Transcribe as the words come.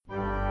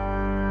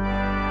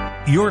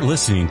You're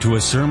listening to a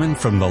sermon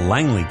from the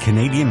Langley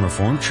Canadian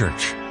Reformed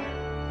Church.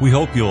 We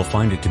hope you'll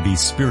find it to be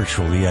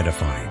spiritually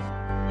edifying.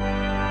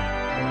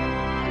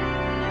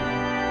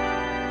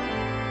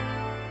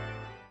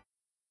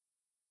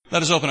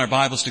 Let us open our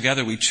Bibles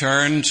together. We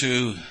turn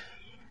to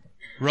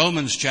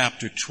Romans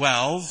chapter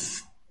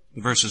 12,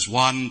 verses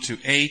 1 to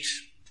 8.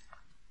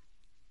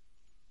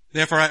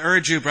 Therefore I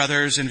urge you,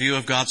 brothers, in view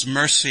of God's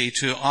mercy,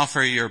 to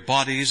offer your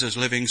bodies as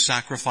living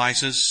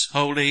sacrifices,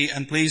 holy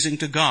and pleasing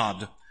to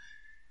God.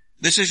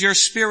 This is your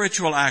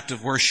spiritual act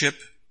of worship.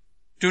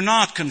 Do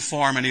not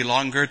conform any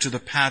longer to the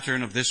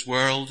pattern of this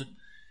world,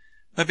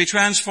 but be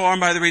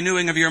transformed by the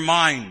renewing of your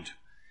mind.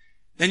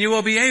 Then you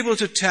will be able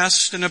to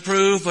test and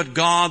approve what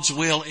God's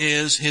will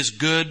is, His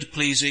good,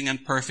 pleasing,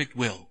 and perfect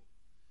will.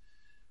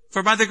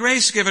 For by the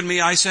grace given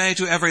me, I say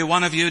to every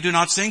one of you, do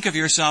not think of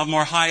yourself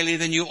more highly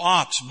than you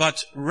ought,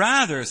 but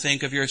rather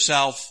think of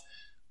yourself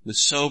with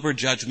sober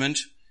judgment,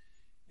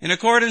 in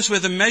accordance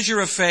with the measure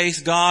of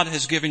faith God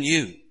has given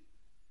you.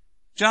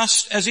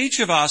 Just as each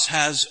of us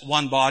has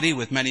one body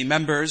with many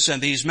members,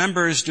 and these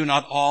members do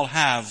not all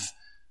have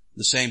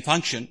the same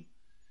function,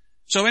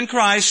 so in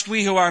Christ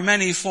we who are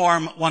many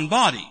form one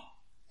body,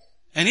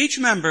 and each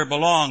member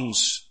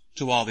belongs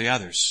to all the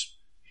others.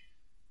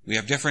 We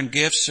have different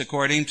gifts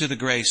according to the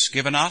grace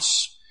given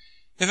us.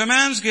 If a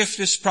man's gift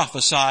is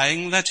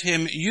prophesying, let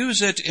him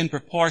use it in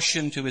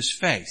proportion to his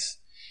faith.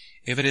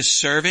 If it is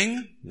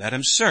serving, let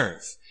him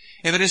serve.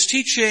 If it is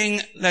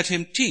teaching, let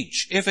him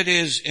teach. If it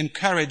is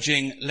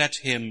encouraging, let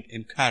him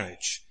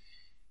encourage.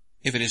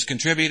 If it is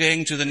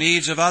contributing to the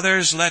needs of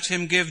others, let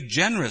him give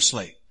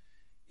generously.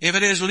 If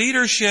it is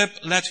leadership,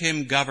 let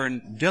him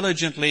govern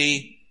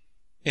diligently.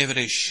 If it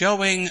is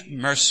showing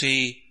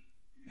mercy,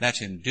 let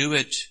him do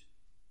it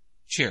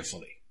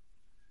cheerfully.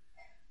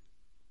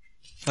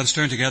 Let's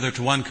turn together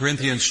to 1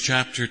 Corinthians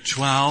chapter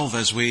 12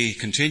 as we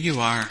continue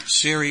our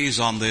series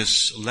on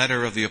this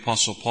letter of the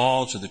Apostle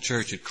Paul to the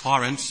church at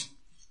Corinth.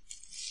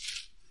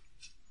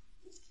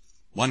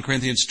 1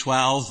 Corinthians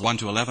 12, 1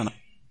 to 11.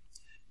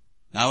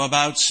 Now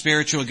about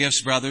spiritual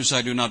gifts, brothers,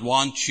 I do not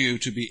want you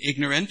to be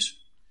ignorant.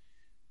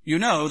 You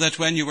know that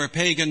when you were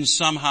pagans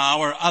somehow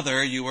or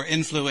other, you were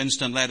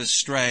influenced and led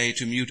astray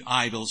to mute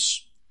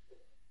idols.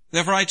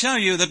 Therefore I tell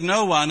you that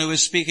no one who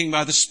is speaking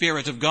by the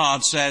Spirit of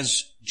God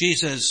says,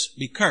 Jesus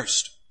be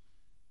cursed.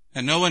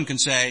 And no one can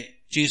say,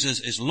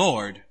 Jesus is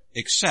Lord,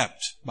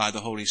 except by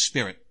the Holy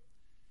Spirit.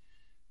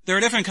 There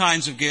are different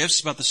kinds of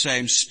gifts, but the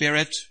same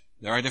Spirit.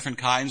 There are different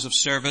kinds of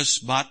service,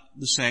 but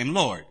the same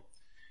Lord.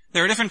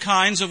 There are different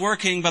kinds of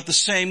working, but the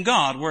same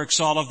God works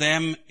all of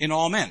them in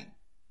all men.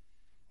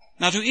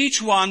 Now to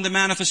each one the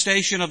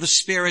manifestation of the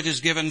Spirit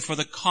is given for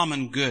the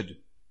common good.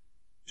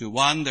 To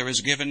one there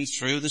is given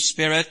through the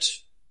Spirit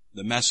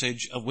the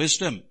message of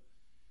wisdom.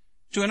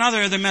 To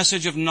another the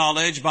message of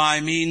knowledge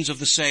by means of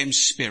the same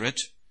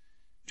Spirit.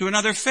 To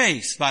another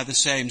faith by the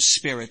same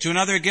Spirit. To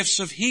another gifts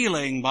of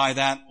healing by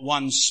that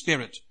one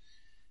Spirit.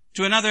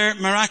 To another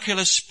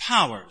miraculous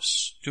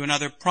powers, to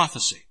another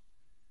prophecy,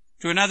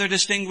 to another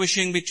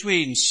distinguishing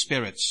between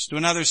spirits, to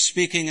another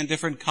speaking in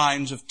different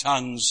kinds of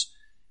tongues,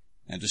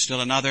 and to still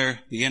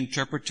another the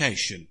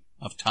interpretation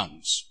of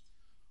tongues.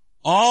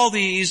 All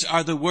these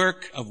are the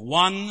work of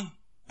one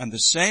and the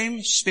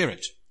same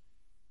Spirit,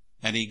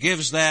 and He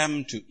gives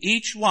them to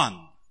each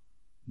one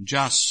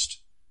just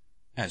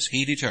as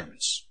He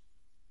determines.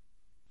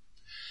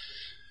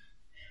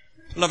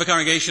 Beloved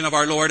congregation of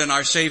our Lord and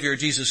our Savior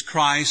Jesus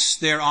Christ,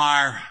 there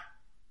are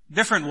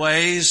different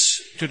ways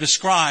to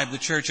describe the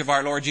church of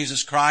our Lord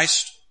Jesus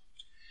Christ.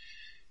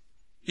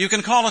 You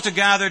can call it a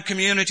gathered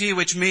community,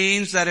 which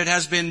means that it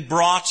has been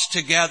brought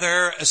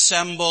together,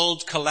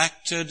 assembled,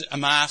 collected,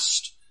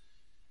 amassed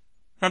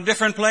from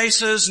different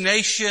places,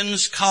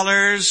 nations,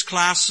 colors,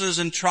 classes,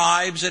 and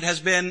tribes. It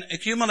has been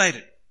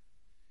accumulated.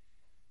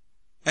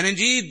 And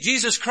indeed,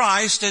 Jesus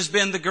Christ has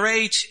been the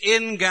great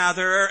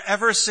ingatherer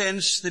ever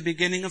since the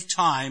beginning of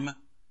time,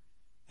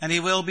 and He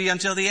will be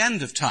until the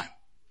end of time.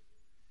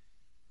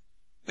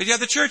 But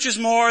yet the church is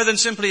more than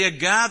simply a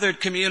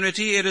gathered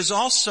community. It is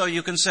also,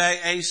 you can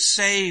say, a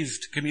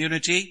saved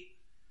community,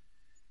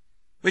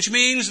 which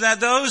means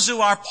that those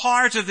who are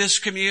part of this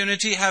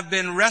community have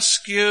been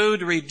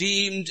rescued,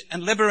 redeemed,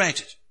 and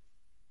liberated.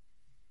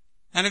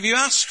 And if you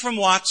ask from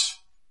what?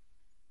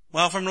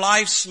 Well, from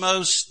life's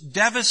most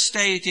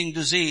devastating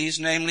disease,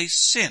 namely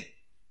sin.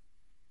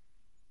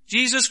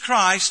 Jesus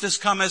Christ has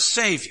come as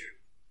Savior.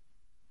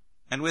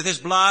 And with His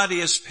blood He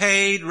has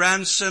paid,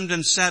 ransomed,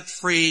 and set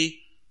free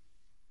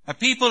a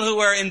people who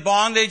were in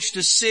bondage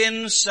to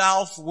sin,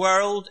 self,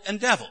 world, and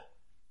devil.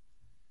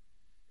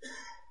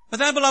 But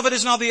that, beloved,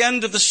 is not the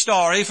end of the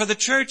story, for the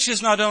church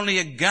is not only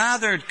a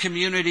gathered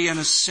community and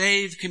a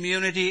saved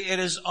community, it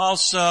is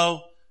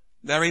also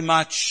very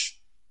much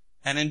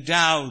an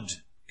endowed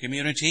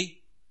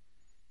community.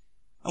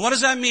 And what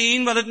does that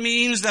mean? Well, it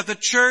means that the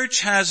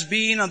church has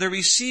been on the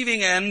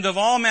receiving end of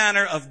all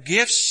manner of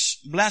gifts,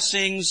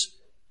 blessings,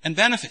 and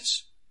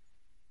benefits.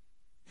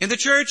 In the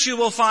church you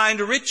will find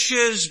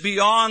riches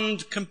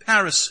beyond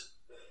comparison.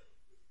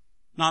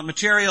 Not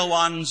material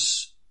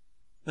ones,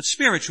 but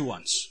spiritual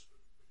ones.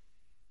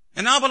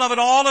 And now, beloved,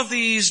 all of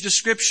these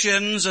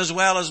descriptions, as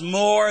well as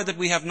more that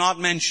we have not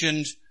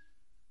mentioned,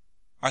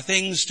 are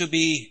things to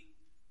be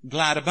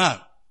glad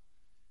about.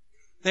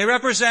 They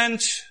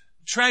represent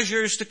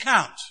treasures to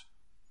count,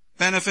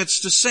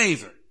 benefits to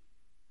savor,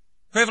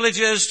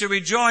 privileges to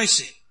rejoice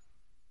in,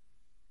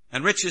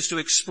 and riches to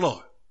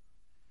explore.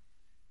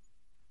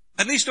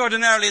 At least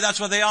ordinarily that's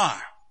what they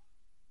are.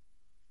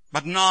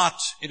 But not,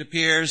 it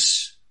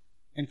appears,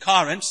 in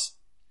Corinth.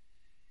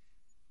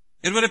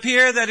 It would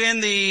appear that in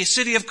the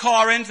city of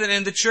Corinth and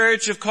in the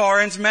church of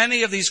Corinth,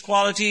 many of these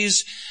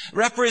qualities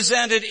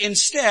represented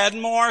instead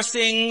more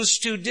things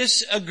to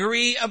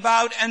disagree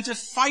about and to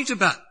fight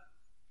about.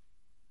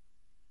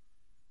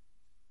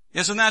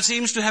 Yes, and that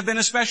seems to have been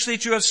especially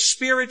true of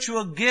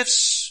spiritual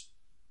gifts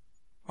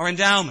or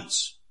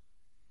endowments.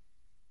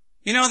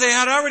 You know, they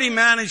had already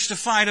managed to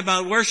fight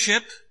about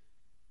worship,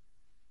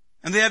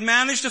 and they had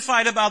managed to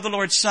fight about the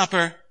Lord's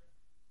Supper,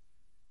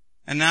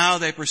 and now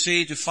they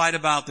proceed to fight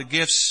about the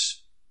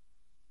gifts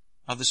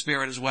of the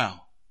Spirit as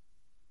well.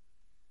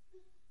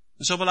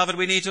 And so, beloved,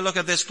 we need to look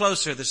at this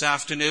closer this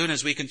afternoon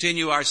as we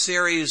continue our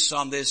series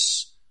on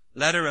this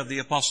letter of the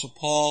Apostle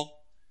Paul.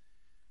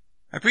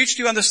 I preached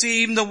to you on the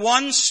theme, the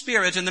one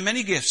Spirit and the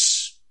many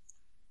gifts.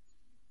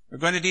 We're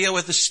going to deal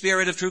with the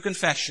Spirit of true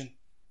confession,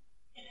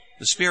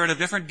 the Spirit of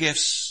different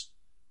gifts,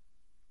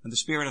 and the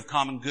Spirit of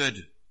common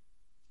good.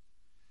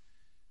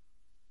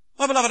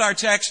 Well, beloved, our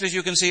text, as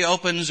you can see,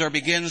 opens or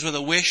begins with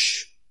a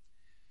wish.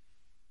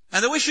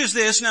 And the wish is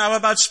this. Now,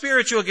 about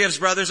spiritual gifts,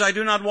 brothers, I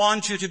do not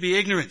want you to be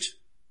ignorant.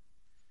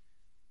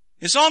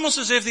 It's almost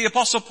as if the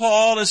Apostle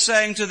Paul is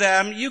saying to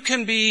them, you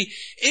can be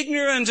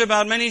ignorant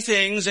about many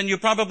things, and you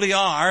probably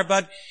are,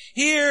 but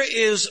here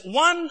is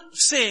one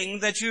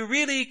thing that you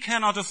really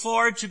cannot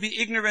afford to be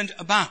ignorant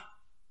about.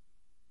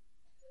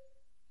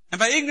 And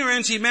by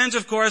ignorance, he meant,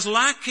 of course,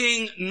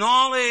 lacking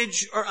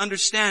knowledge or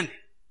understanding.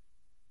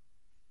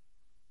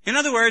 In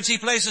other words, he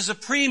places a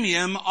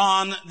premium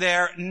on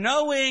their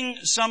knowing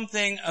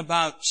something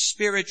about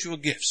spiritual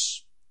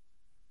gifts.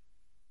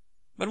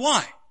 But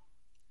why?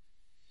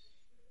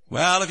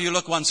 Well, if you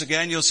look once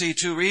again, you'll see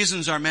two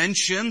reasons are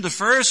mentioned. The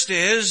first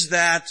is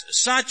that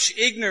such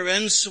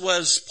ignorance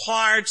was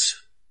part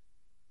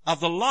of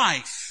the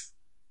life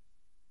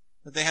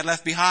that they had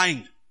left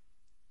behind.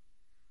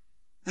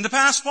 In the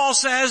past, Paul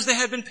says, they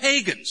had been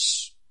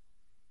pagans.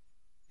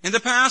 In the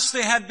past,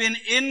 they had been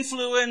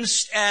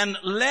influenced and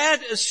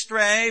led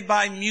astray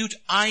by mute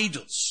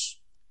idols.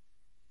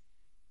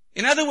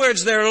 In other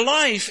words, their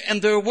life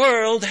and their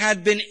world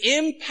had been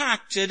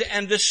impacted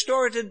and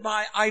distorted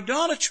by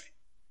idolatry.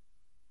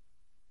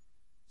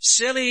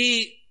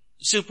 Silly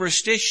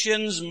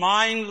superstitions,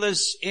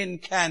 mindless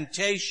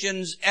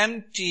incantations,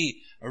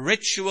 empty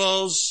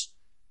rituals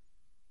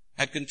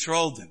had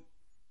controlled them.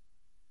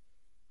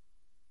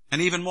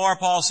 And even more,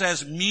 Paul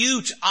says,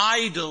 mute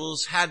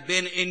idols had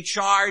been in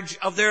charge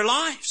of their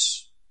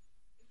lives.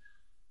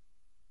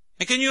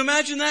 And can you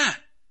imagine that?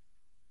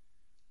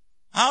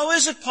 How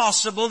is it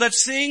possible that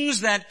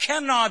things that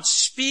cannot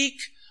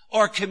speak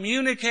or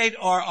communicate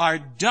or are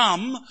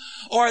dumb,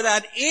 or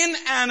that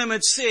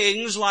inanimate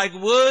things like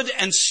wood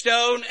and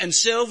stone and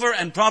silver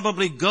and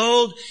probably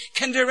gold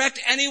can direct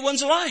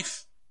anyone's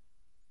life?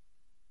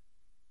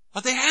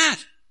 But they had.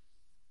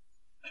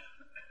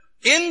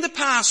 In the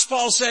past,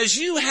 Paul says,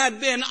 you had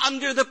been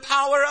under the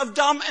power of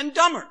Dumb and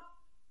Dumber.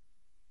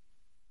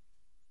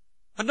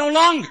 But no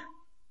longer.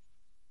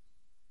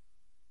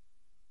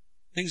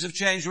 Things have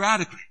changed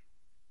radically.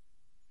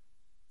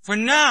 For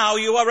now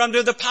you are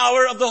under the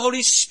power of the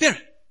Holy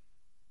Spirit.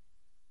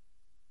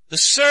 The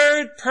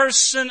third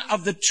person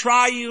of the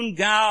triune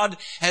God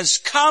has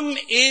come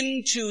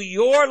into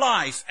your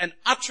life and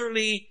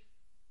utterly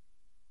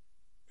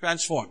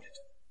transformed it.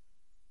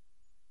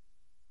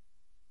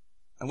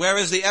 And where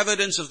is the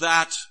evidence of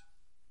that?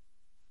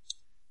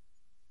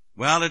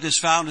 Well, it is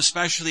found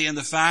especially in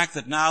the fact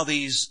that now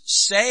these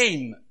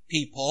same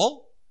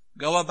people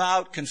go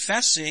about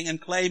confessing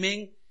and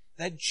claiming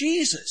that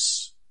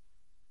Jesus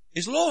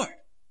is Lord.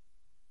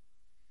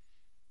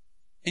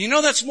 And you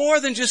know, that's more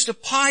than just a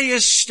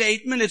pious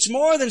statement. It's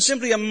more than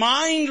simply a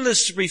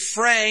mindless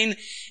refrain.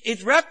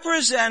 It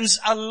represents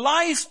a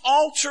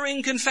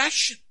life-altering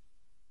confession.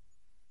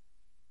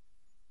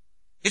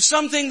 It's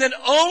something that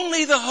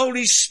only the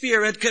Holy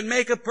Spirit can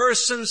make a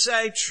person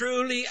say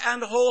truly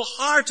and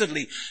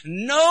wholeheartedly.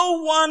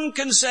 No one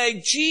can say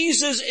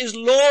Jesus is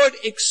Lord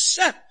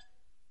except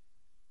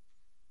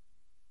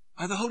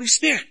by the Holy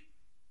Spirit.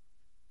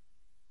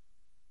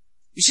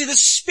 You see, the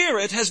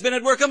Spirit has been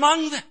at work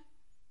among them.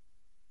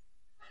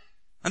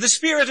 And the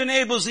Spirit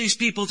enables these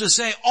people to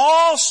say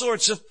all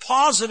sorts of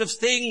positive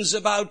things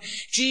about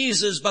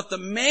Jesus, but the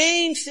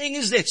main thing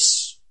is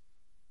this,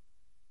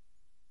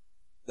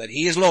 that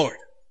He is Lord.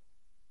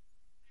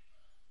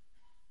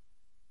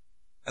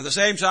 At the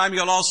same time,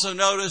 you'll also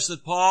notice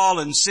that Paul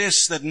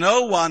insists that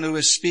no one who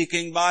is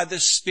speaking by the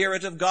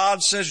Spirit of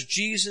God says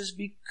Jesus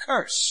be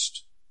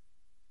cursed.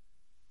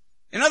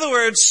 In other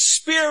words,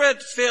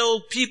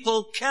 Spirit-filled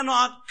people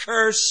cannot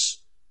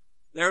curse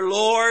their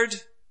Lord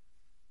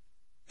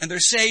and their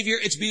Savior.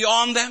 It's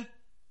beyond them.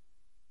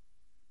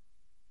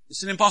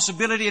 It's an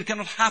impossibility. It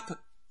cannot happen.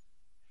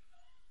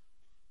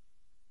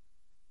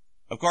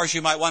 Of course,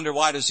 you might wonder,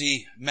 why does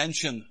he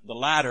mention the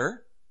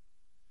latter?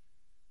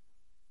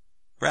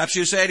 Perhaps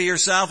you say to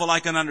yourself, well, I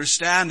can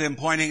understand him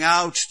pointing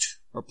out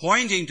or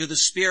pointing to the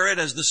Spirit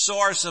as the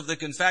source of the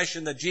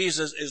confession that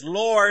Jesus is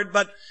Lord,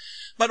 but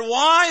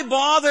why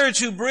bother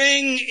to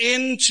bring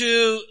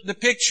into the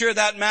picture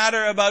that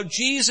matter about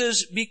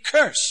Jesus be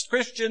cursed?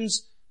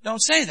 Christians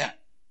don't say that.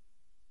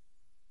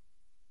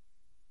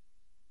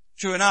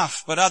 True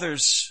enough, but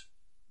others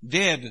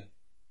did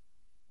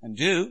and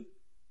do.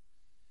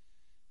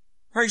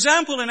 For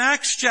example, in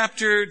Acts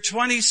chapter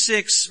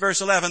 26, verse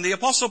 11, the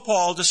Apostle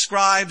Paul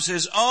describes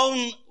his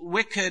own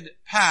wicked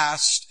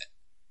past,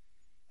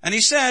 and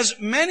he says,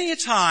 many a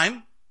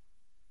time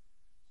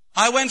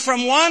I went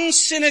from one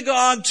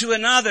synagogue to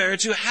another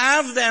to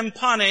have them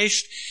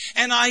punished,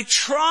 and I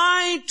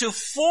tried to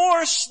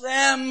force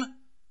them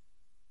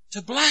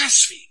to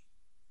blaspheme.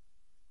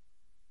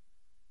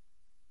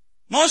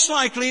 Most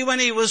likely when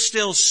he was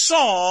still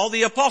Saul,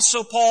 the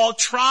Apostle Paul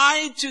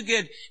tried to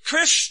get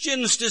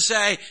Christians to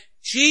say,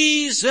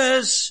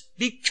 Jesus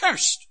be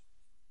cursed.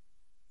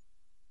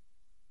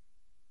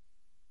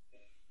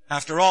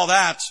 After all,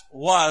 that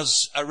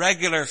was a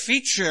regular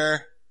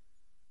feature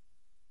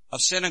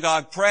of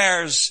synagogue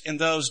prayers in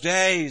those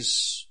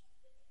days.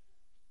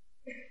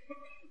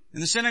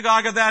 In the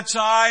synagogue of that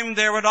time,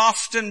 there would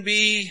often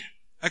be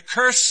a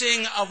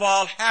cursing of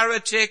all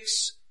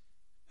heretics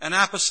and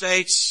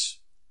apostates.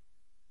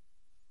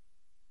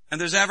 And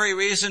there's every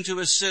reason to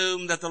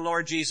assume that the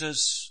Lord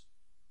Jesus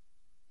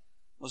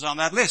was on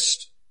that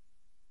list.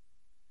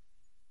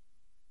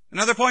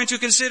 Another point to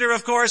consider,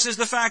 of course, is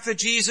the fact that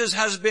Jesus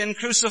has been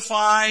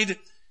crucified,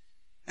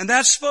 and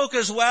that spoke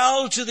as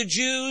well to the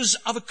Jews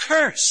of a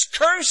curse.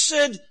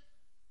 Cursed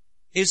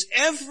is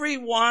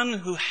everyone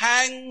who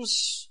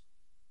hangs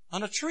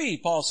on a tree,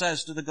 Paul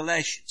says to the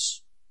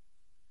Galatians.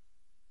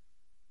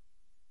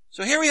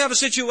 So here we have a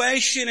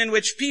situation in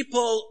which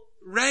people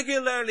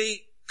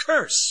regularly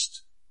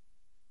cursed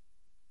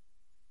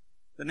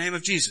the name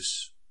of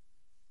Jesus.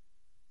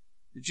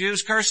 The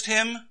Jews cursed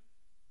him,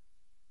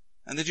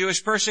 and the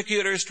Jewish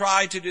persecutors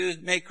tried to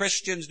make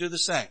Christians do the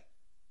same.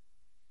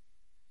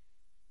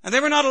 And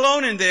they were not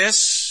alone in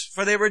this,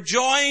 for they were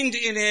joined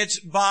in it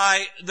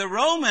by the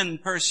Roman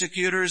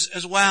persecutors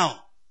as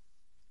well.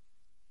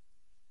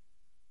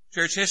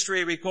 Church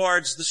history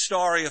records the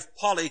story of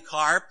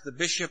Polycarp, the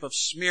bishop of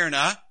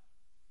Smyrna,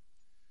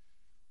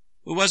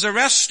 who was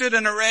arrested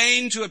and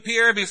arraigned to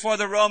appear before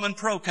the Roman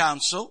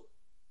proconsul.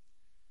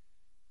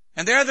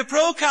 And there the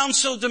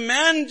proconsul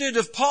demanded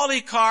of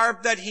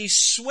Polycarp that he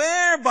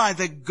swear by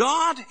the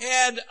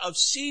Godhead of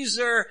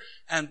Caesar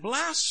and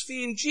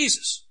blaspheme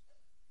Jesus.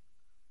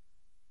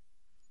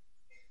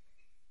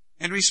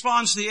 In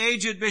response, the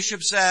aged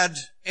bishop said,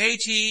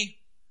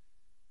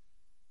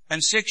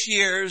 86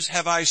 years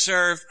have I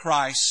served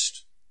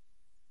Christ,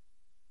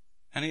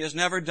 and he has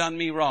never done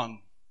me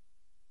wrong.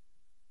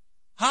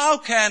 How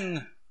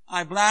can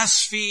I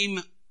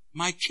blaspheme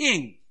my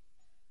King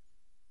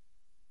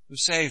who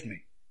saved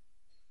me?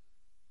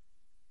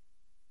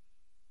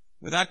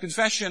 With that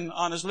confession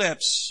on his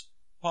lips,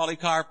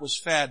 Polycarp was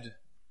fed to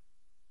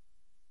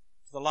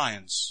the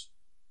lions.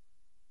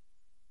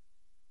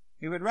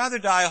 He would rather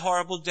die a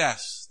horrible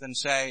death than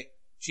say,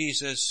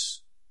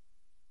 Jesus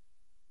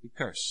be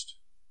cursed.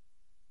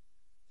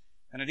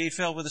 And indeed,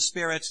 filled with the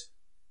Spirit,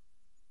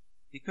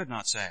 he could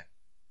not say it.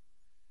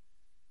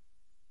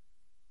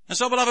 And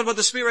so, beloved, what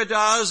the Spirit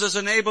does is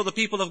enable the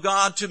people of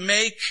God to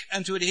make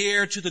and to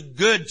adhere to the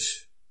good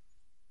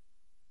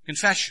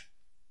confession.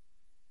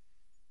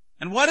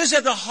 And what is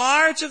at the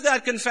heart of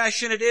that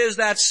confession? It is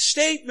that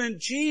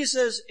statement,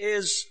 Jesus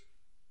is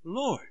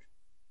Lord.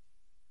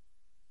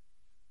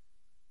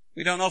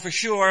 We don't know for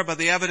sure, but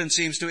the evidence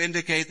seems to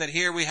indicate that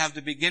here we have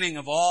the beginning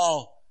of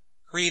all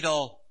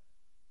creedal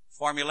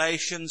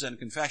formulations and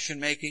confession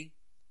making.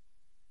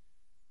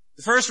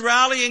 The first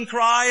rallying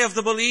cry of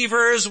the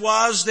believers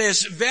was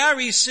this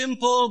very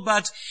simple,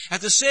 but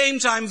at the same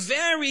time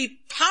very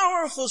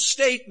powerful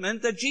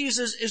statement that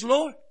Jesus is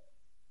Lord.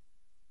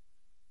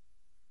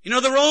 You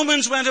know, the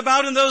Romans went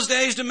about in those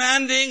days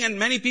demanding, and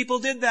many people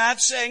did that,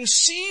 saying,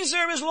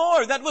 Caesar is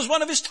Lord. That was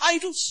one of his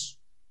titles.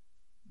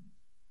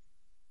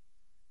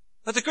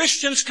 But the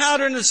Christians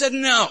countered and said,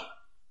 no,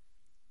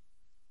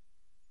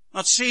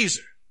 not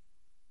Caesar,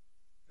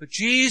 but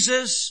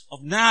Jesus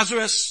of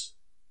Nazareth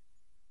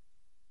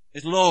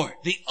is Lord,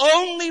 the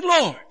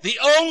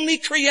only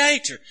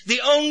Creator,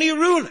 the only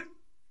ruler.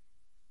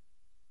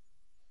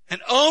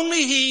 And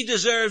only He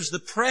deserves the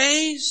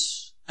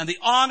praise and the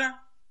honor,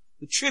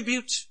 the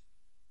tribute,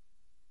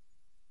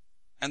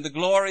 and the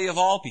glory of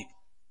all people.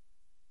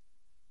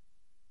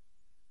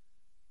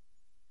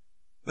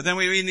 But then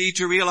we need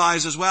to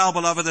realize as well,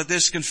 beloved, that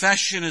this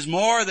confession is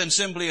more than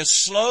simply a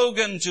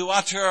slogan to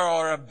utter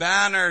or a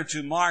banner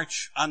to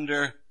march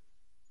under.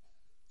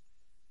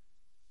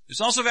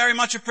 It's also very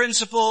much a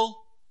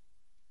principle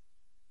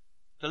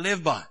to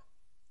live by.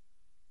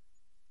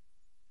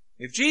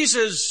 If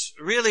Jesus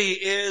really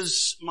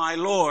is my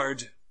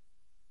Lord,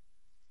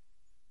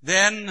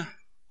 then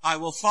I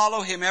will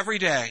follow him every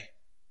day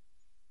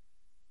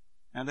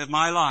and live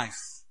my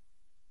life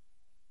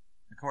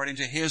according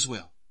to his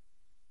will.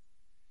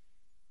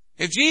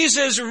 If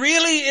Jesus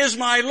really is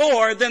my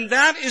Lord, then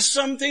that is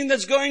something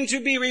that's going to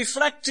be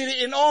reflected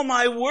in all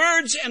my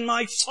words and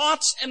my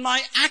thoughts and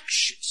my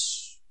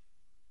actions.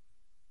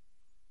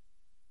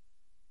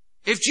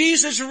 If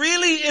Jesus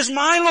really is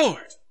my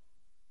Lord,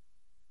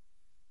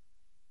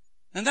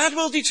 then that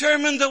will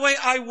determine the way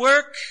I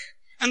work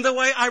and the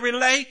way I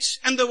relate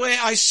and the way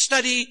I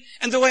study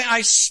and the way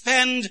I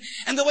spend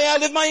and the way I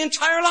live my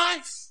entire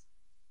life.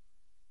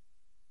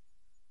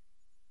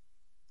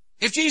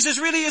 If Jesus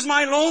really is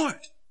my Lord,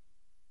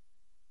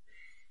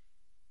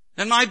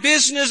 then my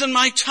business and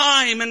my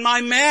time and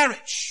my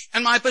marriage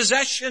and my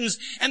possessions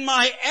and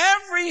my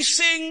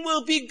everything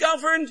will be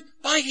governed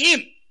by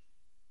him.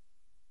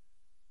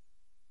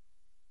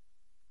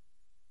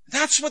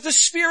 That's what the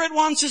Spirit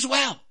wants as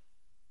well.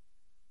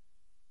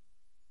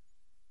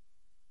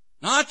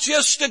 Not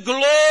just a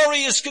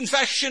glorious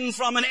confession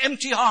from an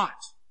empty heart,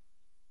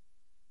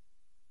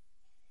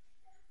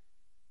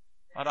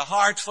 but a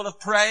heart full of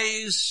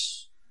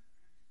praise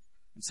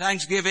and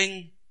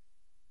thanksgiving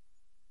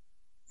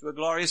to a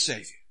glorious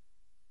Savior.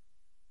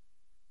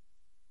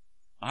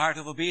 A heart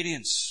of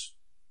obedience.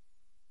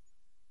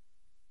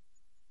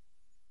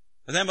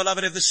 But then,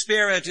 beloved, if the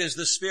Spirit is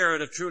the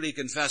Spirit of truly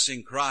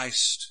confessing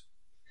Christ,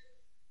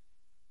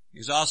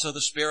 He's also the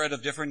Spirit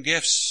of different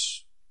gifts.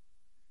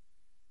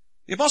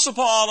 The Apostle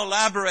Paul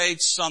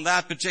elaborates on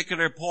that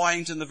particular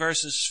point in the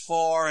verses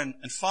 4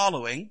 and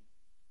following.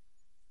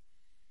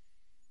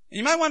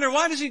 You might wonder,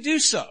 why does he do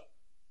so?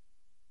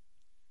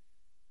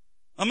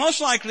 Well,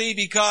 most likely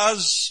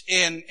because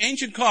in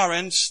ancient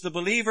Corinth, the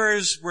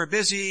believers were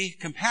busy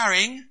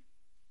comparing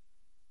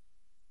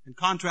and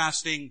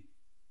contrasting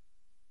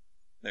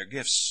their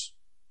gifts.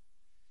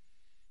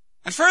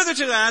 And further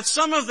to that,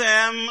 some of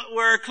them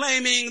were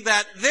claiming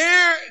that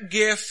their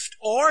gift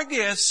or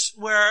gifts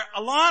were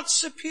a lot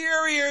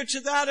superior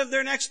to that of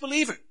their next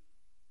believer.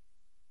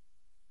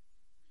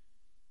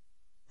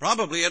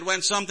 Probably it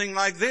went something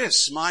like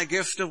this: my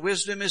gift of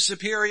wisdom is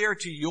superior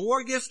to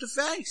your gift of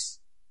faith.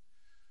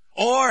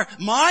 Or,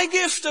 my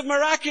gift of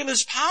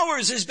miraculous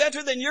powers is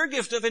better than your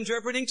gift of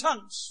interpreting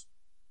tongues.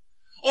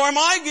 Or,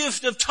 my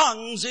gift of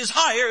tongues is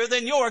higher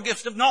than your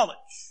gift of knowledge.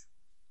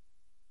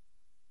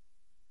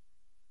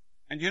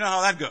 And you know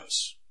how that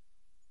goes.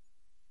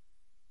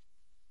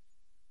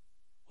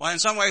 Why, in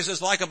some ways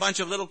it's like a bunch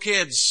of little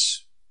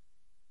kids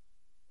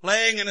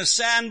playing in a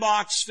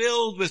sandbox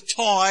filled with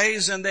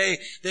toys, and they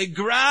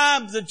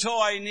grab the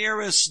toy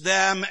nearest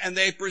them and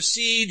they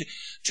proceed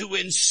to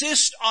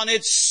insist on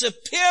its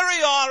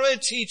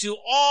superiority to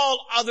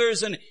all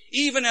others, and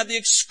even at the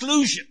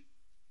exclusion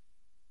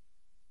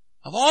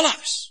of all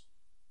others.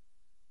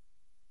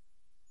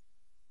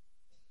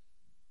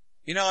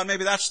 You know, and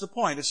maybe that's the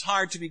point. It's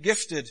hard to be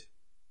gifted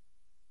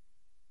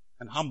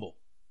and humble.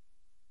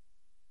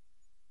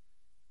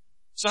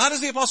 So how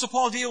does the Apostle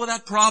Paul deal with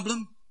that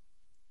problem?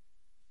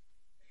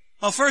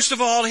 Well, first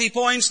of all, he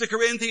points the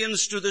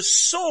Corinthians to the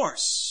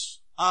source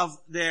of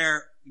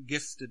their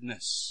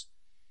giftedness.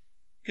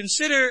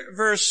 Consider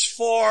verse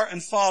 4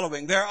 and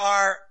following. There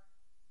are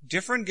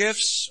different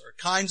gifts or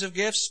kinds of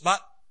gifts,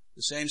 but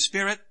the same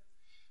Spirit.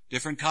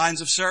 Different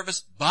kinds of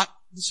service, but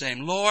the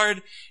same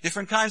Lord.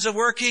 Different kinds of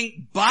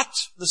working, but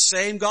the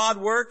same God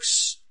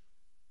works.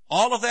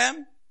 All of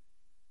them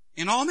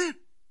in all men.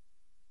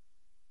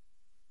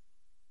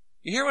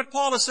 You hear what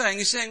Paul is saying?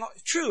 He's saying,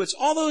 true, it's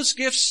all those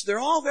gifts, they're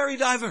all very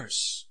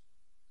diverse.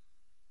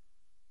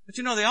 But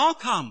you know, they all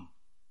come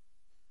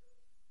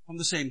from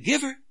the same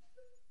giver.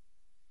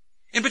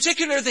 In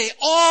particular, they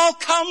all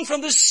come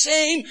from the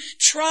same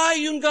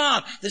triune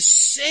God, the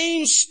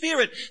same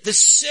Spirit, the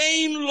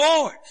same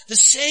Lord, the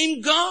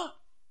same God.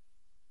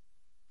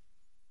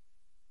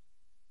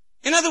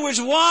 In other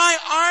words, why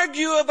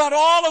argue about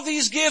all of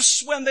these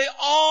gifts when they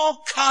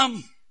all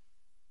come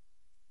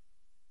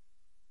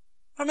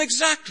from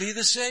exactly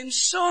the same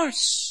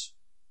source?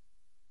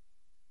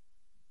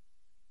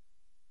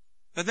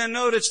 But then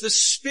note, it's the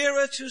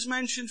Spirit who's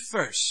mentioned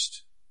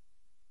first.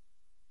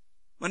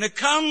 When it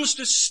comes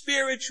to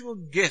spiritual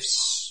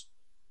gifts,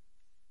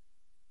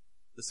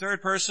 the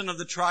third person of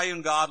the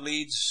triune God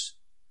leads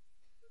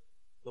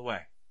the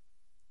way.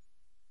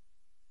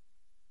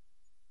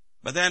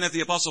 But then if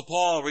the Apostle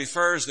Paul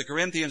refers the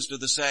Corinthians to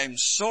the same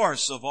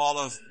source of all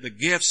of the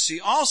gifts,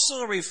 he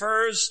also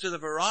refers to the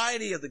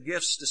variety of the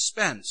gifts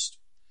dispensed.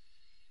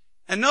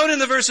 And note in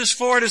the verses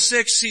 4 to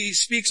 6, he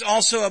speaks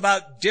also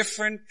about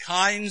different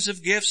kinds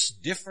of gifts,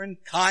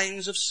 different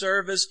kinds of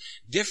service,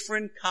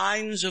 different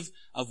kinds of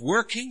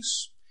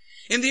workings.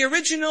 In the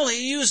original,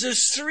 he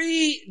uses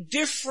 3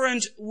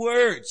 different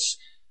words.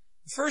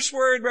 The first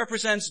word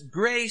represents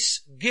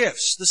grace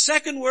gifts. The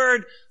second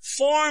word,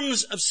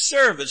 forms of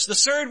service. The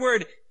third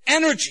word,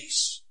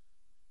 energies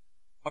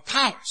or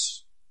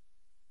powers.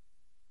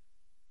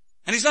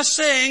 And he's not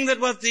saying that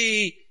what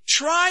the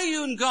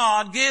triune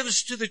God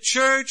gives to the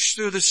church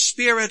through the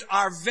Spirit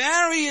are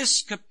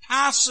various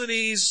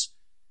capacities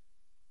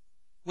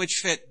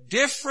which fit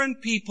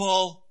different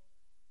people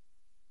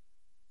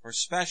for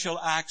special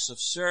acts of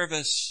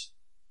service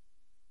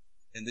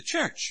in the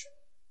church.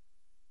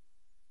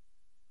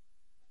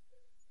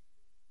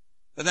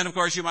 But then, of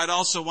course, you might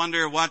also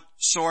wonder what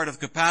sort of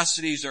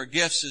capacities or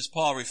gifts is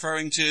Paul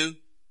referring to?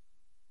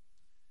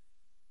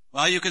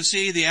 Well, you can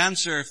see the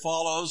answer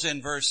follows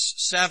in verse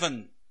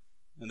 7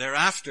 and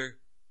thereafter.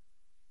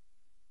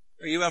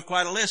 You have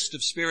quite a list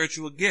of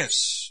spiritual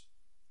gifts.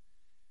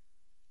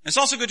 It's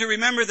also good to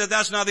remember that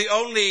that's not the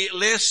only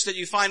list that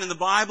you find in the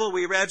Bible.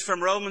 We read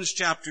from Romans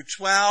chapter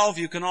 12.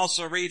 You can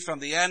also read from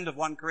the end of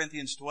 1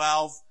 Corinthians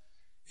 12,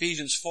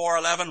 Ephesians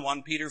 4:11,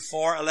 1 Peter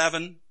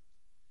 4:11.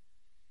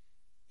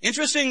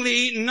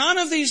 Interestingly, none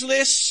of these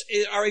lists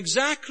are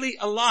exactly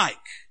alike.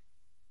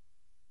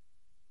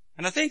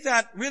 And I think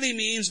that really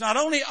means not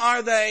only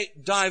are they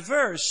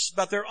diverse,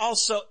 but they're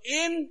also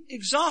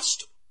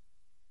inexhaustible.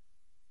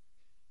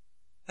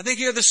 I think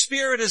here the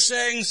Spirit is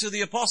saying to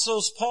the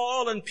apostles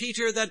Paul and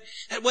Peter that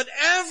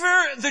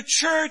whatever the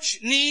church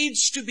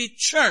needs to be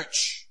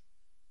church,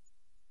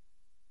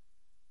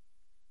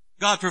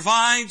 God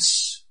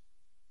provides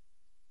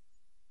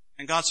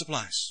and God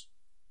supplies.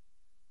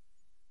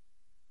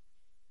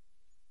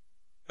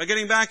 But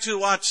getting back to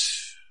what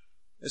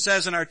it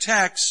says in our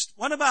text,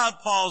 what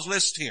about Paul's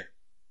list here?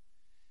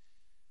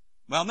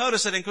 Well,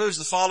 notice it includes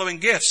the following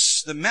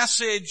gifts. The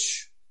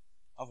message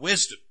of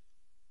wisdom.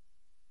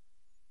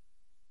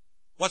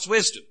 What's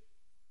wisdom?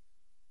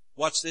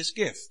 What's this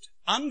gift?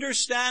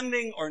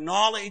 Understanding or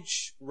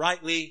knowledge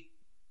rightly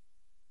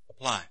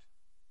applied.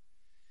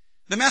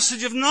 The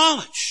message of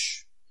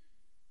knowledge.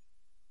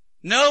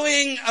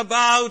 Knowing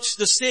about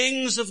the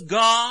things of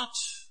God,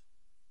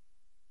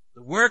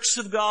 the works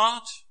of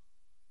God,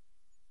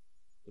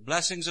 the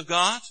blessings of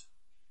God.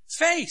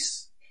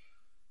 Faith.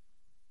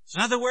 It's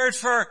another word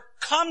for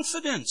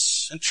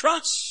confidence and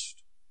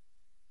trust.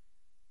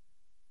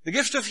 The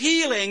gift of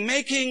healing,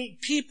 making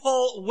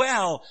people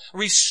well,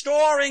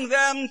 restoring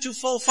them to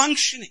full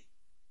functioning.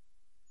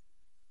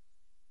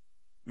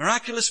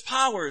 Miraculous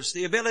powers,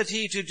 the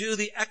ability to do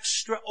the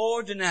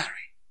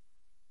extraordinary.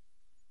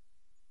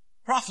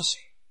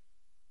 Prophecy,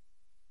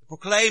 the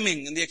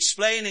proclaiming and the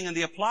explaining and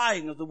the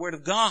applying of the Word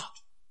of God.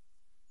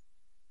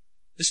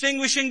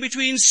 Distinguishing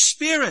between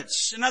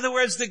spirits, in other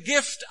words, the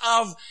gift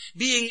of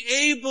being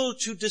able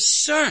to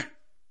discern.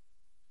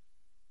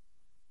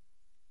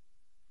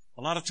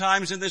 A lot of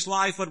times in this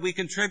life, what we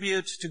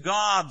contribute to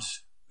God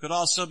could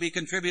also be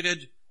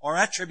contributed or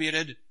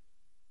attributed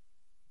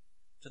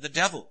to the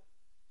devil.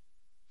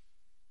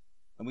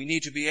 And we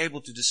need to be able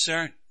to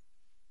discern.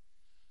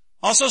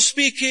 Also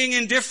speaking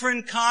in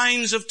different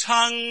kinds of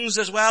tongues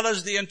as well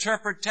as the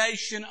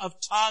interpretation of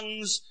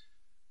tongues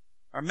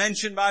are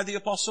mentioned by the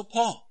Apostle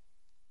Paul.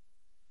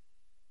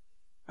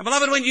 And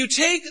beloved, when you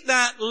take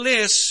that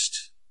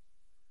list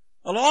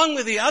along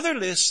with the other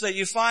lists that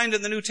you find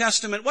in the New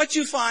Testament, what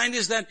you find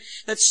is that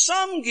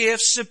some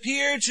gifts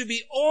appear to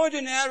be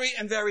ordinary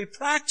and very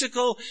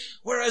practical,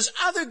 whereas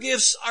other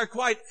gifts are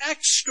quite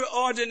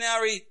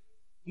extraordinary,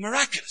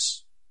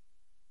 miraculous.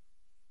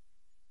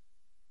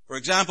 For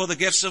example, the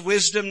gifts of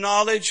wisdom,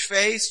 knowledge,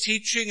 faith,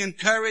 teaching,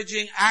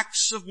 encouraging,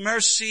 acts of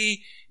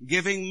mercy,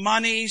 giving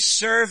money,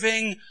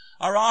 serving,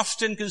 are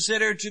often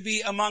considered to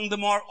be among the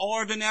more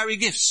ordinary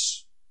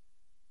gifts.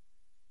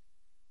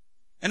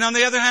 And on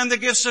the other hand, the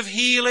gifts of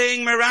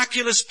healing,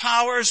 miraculous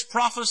powers,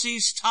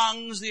 prophecies,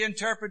 tongues, the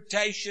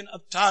interpretation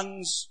of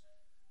tongues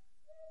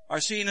are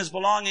seen as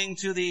belonging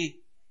to the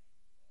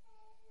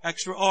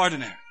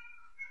extraordinary.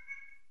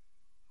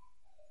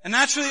 And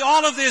naturally,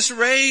 all of this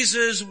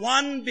raises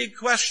one big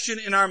question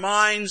in our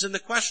minds, and the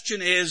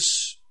question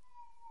is,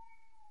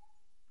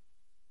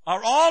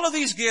 are all of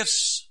these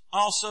gifts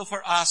also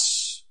for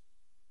us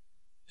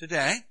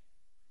today?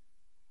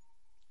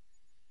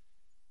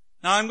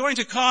 Now, I'm going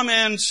to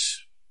comment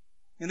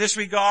in this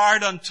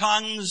regard on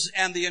tongues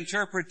and the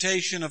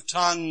interpretation of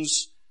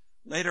tongues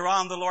later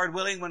on, the Lord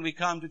willing, when we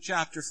come to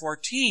chapter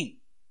 14.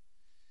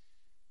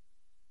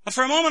 But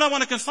for a moment I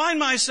want to confine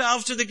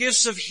myself to the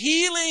gifts of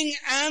healing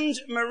and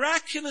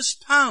miraculous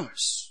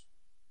powers.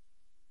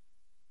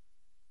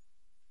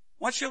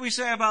 What shall we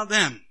say about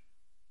them?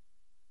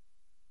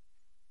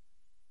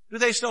 Do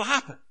they still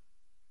happen?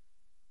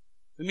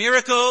 The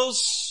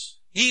miracles,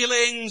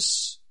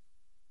 healings,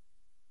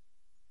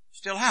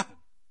 still happen.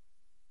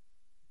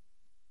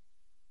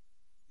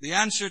 The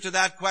answer to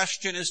that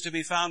question is to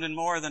be found in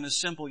more than a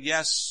simple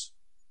yes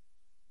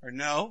or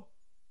no.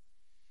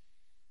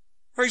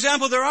 For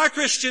example, there are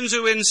Christians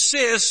who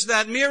insist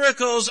that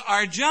miracles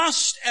are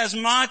just as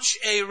much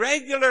a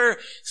regular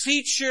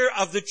feature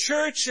of the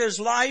church's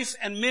life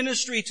and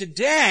ministry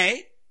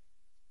today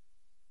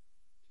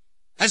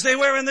as they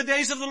were in the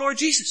days of the Lord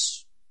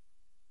Jesus.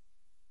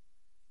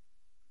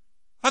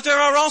 But there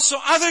are also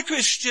other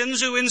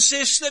Christians who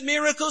insist that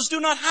miracles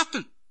do not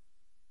happen.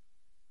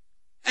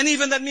 And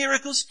even that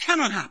miracles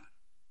cannot happen.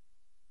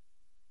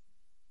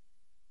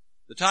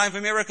 The time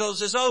for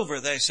miracles is over,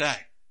 they say.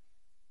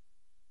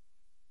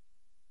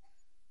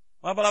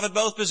 Well, beloved,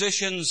 both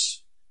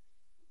positions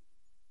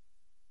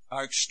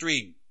are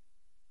extreme.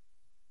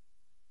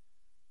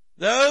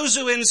 Those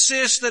who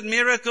insist that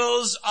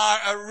miracles are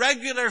a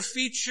regular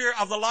feature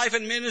of the life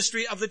and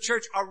ministry of the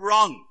church are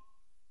wrong.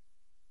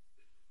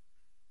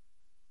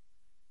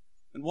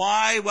 And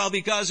why? Well,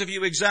 because if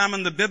you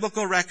examine the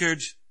biblical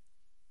record,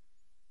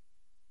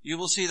 you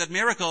will see that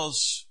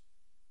miracles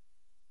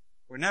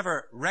were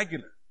never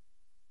regular.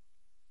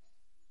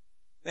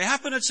 They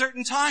happen at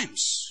certain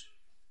times.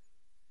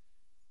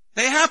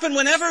 They happen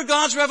whenever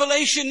God's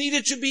revelation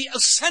needed to be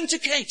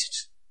authenticated.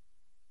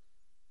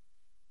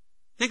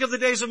 Think of the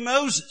days of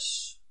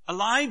Moses,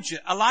 Elijah,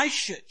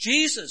 Elisha,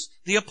 Jesus,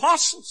 the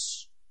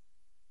apostles.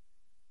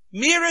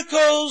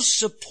 Miracles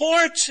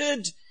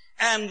supported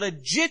and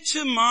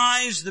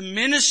legitimized the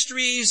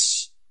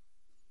ministries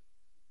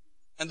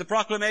and the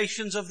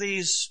proclamations of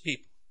these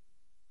people.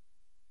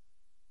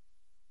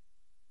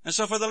 And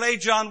so for the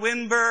late John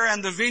Wimber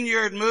and the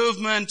Vineyard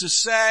movement to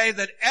say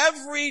that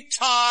every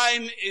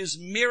time is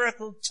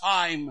miracle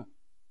time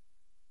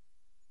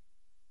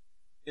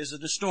is a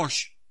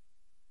distortion.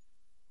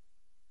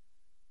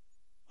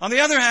 On the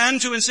other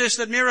hand, to insist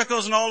that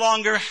miracles no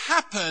longer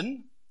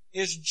happen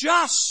is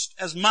just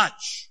as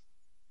much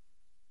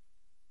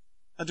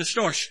a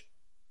distortion.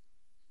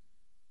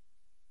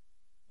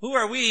 Who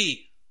are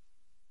we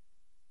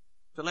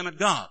to limit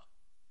God?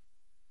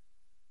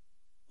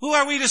 Who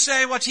are we to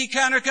say what He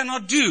can or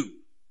cannot do?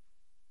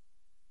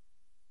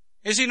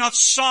 Is He not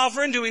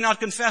sovereign? Do we not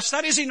confess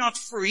that? Is He not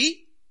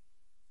free?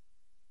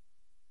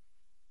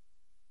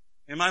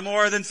 In my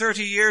more than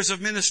 30 years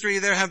of ministry,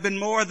 there have been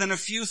more than a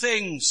few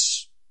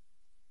things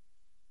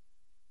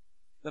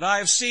that I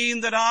have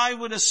seen that I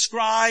would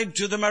ascribe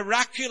to the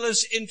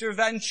miraculous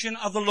intervention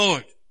of the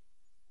Lord.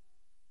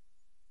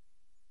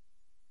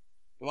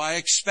 Do I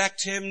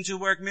expect Him to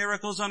work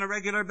miracles on a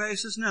regular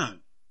basis? No.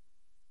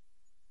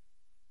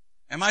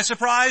 Am I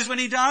surprised when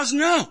He does?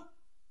 No.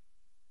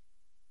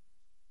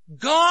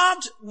 God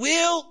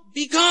will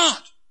be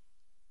God.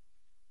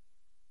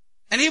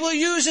 And He will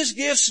use His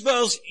gifts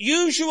both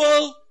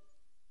usual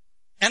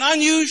and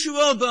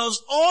unusual, both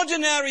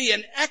ordinary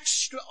and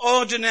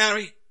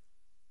extraordinary,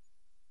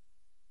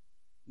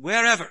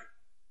 wherever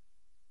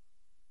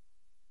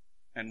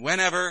and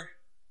whenever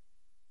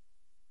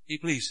He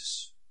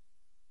pleases.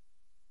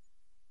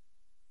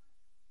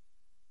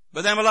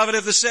 But then, beloved,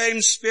 if the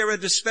same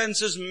Spirit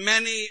dispenses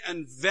many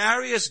and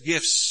various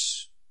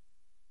gifts,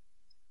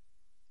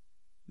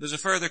 there's a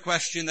further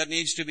question that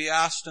needs to be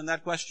asked, and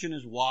that question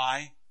is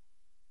why?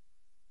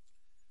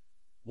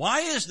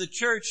 Why is the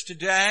church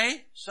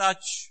today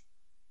such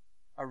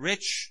a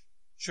rich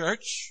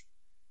church?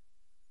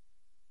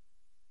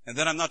 And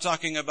then I'm not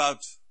talking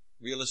about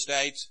real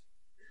estate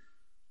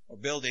or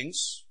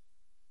buildings.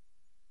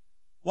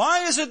 Why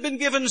has it been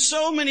given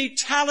so many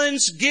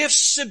talents,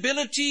 gifts,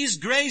 abilities,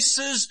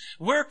 graces,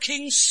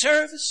 working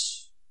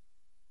service?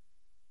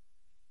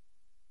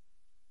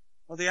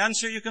 Well, the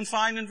answer you can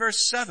find in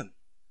verse 7.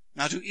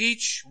 Now to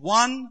each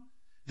one,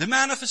 the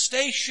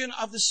manifestation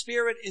of the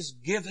Spirit is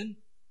given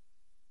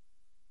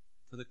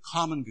for the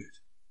common good.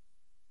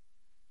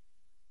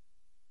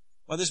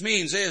 What this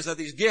means is that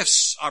these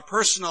gifts are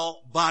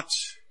personal, but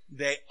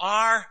they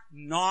are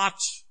not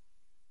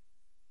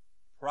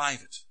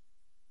private.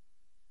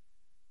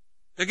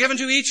 They're given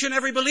to each and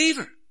every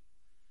believer.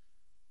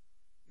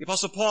 The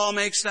Apostle Paul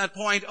makes that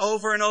point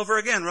over and over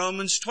again.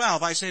 Romans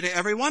 12, I say to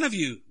every one of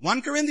you.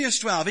 1 Corinthians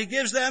 12, he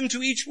gives them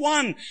to each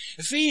one.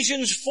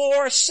 Ephesians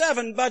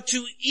 4:7, but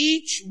to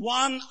each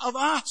one of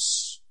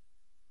us.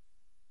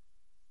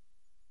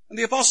 And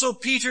the Apostle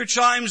Peter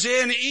chimes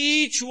in,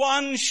 each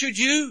one should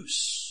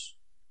use.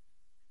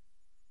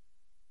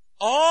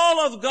 All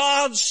of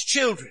God's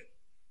children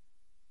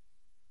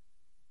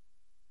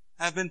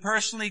have been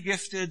personally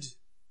gifted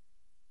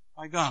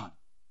by God.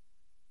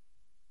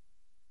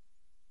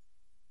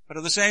 But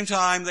at the same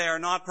time, they are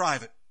not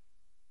private.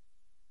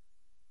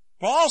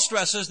 Paul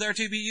stresses they're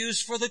to be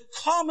used for the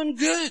common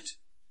good.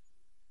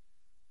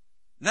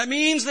 That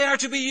means they are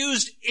to be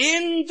used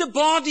in the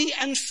body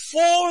and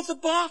for the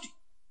body.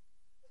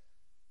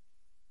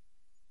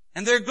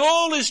 And their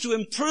goal is to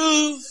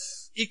improve,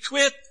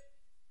 equip,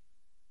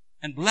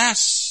 and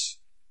bless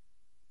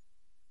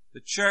the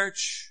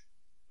church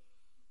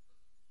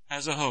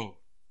as a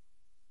whole.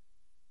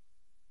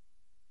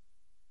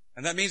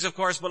 And that means, of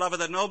course, beloved,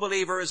 that no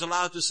believer is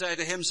allowed to say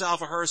to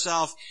himself or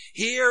herself,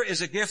 here is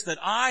a gift that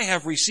I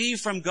have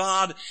received from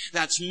God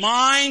that's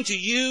mine to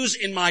use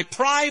in my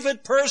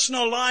private,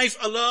 personal life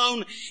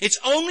alone. It's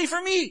only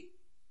for me.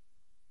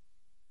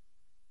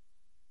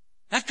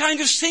 That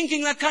kind of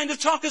thinking, that kind of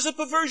talk is a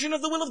perversion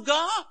of the will of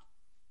God.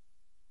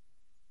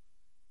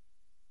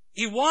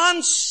 He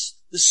wants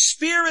the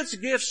Spirit's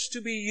gifts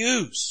to be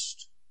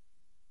used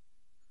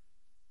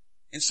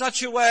in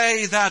such a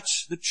way that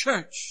the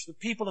church, the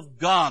people of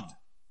God,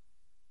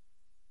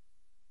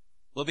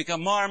 will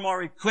become more and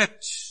more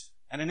equipped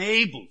and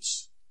enabled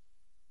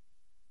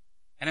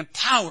and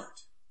empowered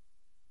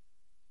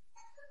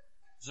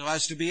so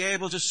as to be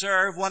able to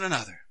serve one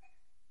another.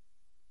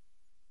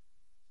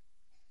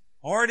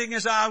 Hoarding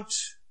is out.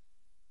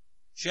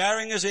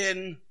 Sharing is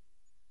in.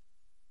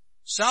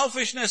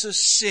 Selfishness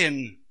is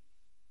sin.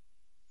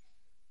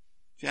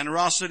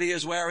 Generosity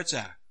is where it's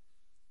at.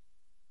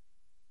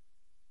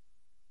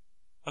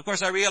 Of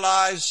course, I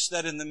realize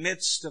that in the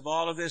midst of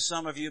all of this,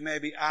 some of you may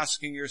be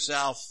asking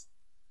yourself,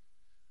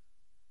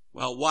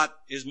 well, what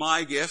is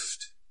my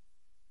gift?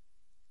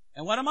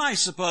 And what am I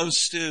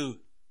supposed to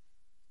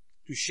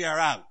share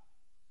out?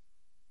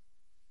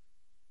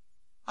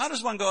 How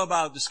does one go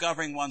about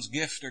discovering one's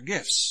gift or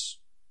gifts?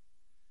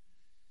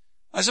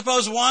 I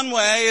suppose one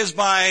way is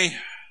by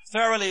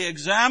thoroughly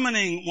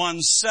examining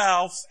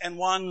oneself and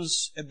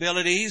one's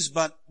abilities,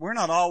 but we're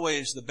not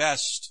always the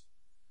best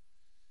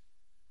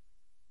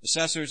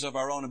assessors of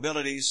our own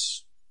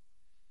abilities.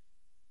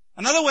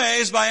 Another way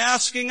is by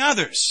asking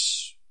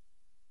others.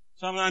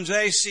 Sometimes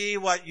they see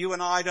what you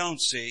and I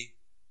don't see.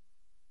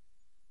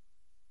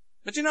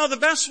 But you know, the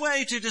best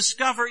way to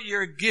discover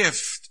your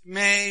gift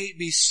may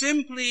be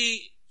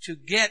simply to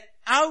get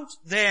out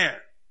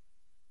there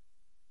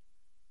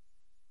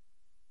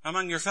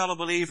among your fellow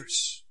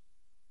believers.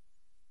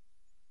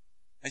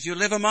 As you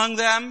live among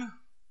them,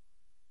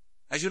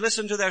 as you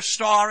listen to their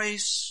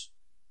stories,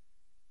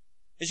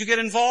 as you get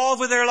involved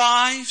with their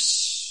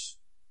lives,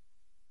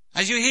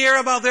 as you hear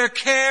about their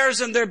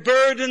cares and their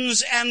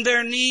burdens and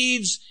their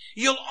needs,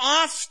 you'll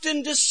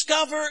often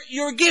discover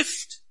your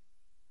gift.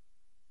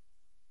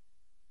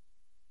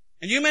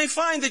 And you may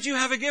find that you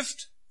have a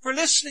gift for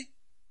listening,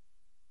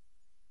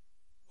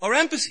 or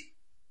empathy,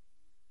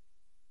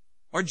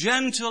 or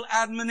gentle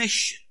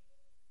admonition,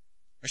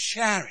 or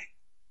sharing,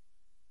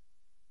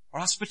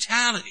 or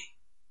hospitality,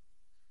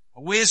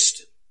 or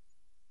wisdom,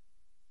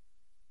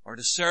 or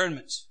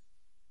discernment,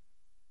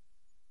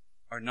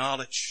 or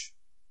knowledge.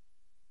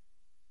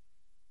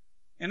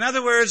 In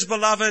other words,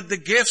 beloved, the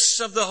gifts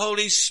of the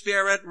Holy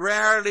Spirit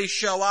rarely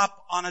show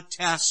up on a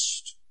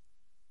test,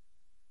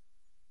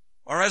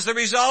 or as the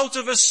result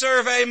of a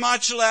survey,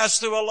 much less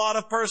through a lot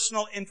of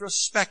personal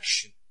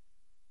introspection.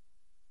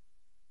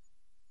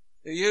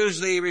 They're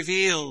usually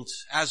revealed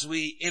as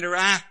we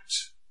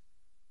interact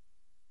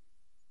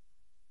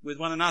with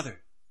one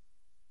another,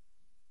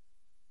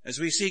 as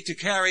we seek to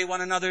carry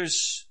one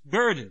another's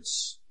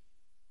burdens,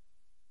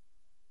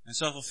 and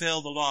so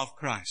fulfill the law of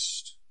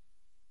Christ.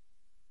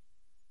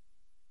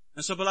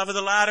 And so, beloved,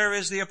 the latter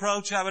is the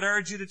approach I would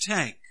urge you to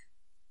take.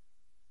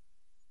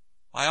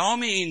 By all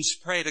means,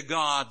 pray to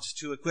God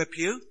to equip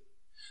you.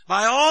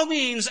 By all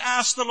means,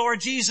 ask the Lord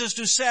Jesus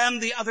to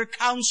send the other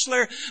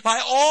counselor.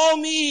 By all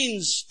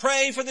means,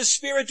 pray for the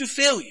Spirit to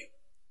fill you.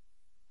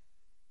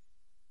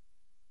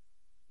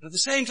 But at the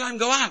same time,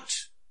 go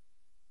out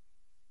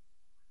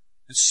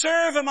and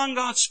serve among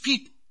God's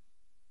people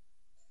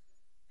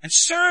and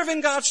serve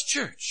in God's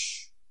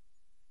church.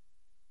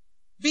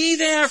 Be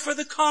there for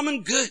the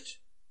common good.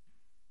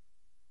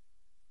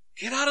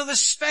 Get out of the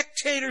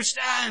spectator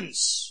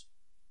stands.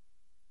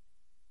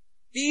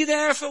 Be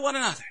there for one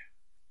another.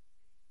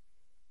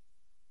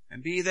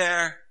 And be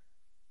there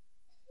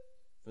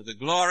for the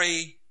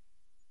glory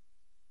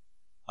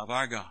of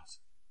our God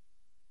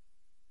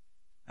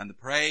and the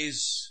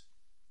praise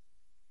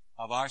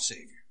of our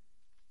Savior.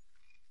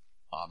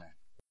 Amen.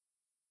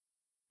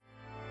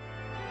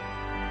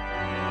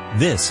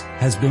 This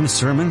has been a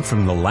sermon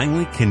from the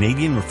Langley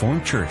Canadian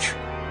Reformed Church.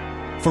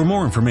 For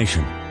more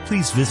information,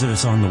 please visit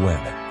us on the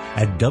web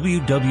at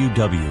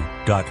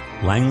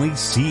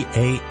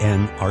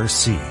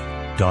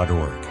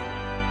www.langleycanrc.org.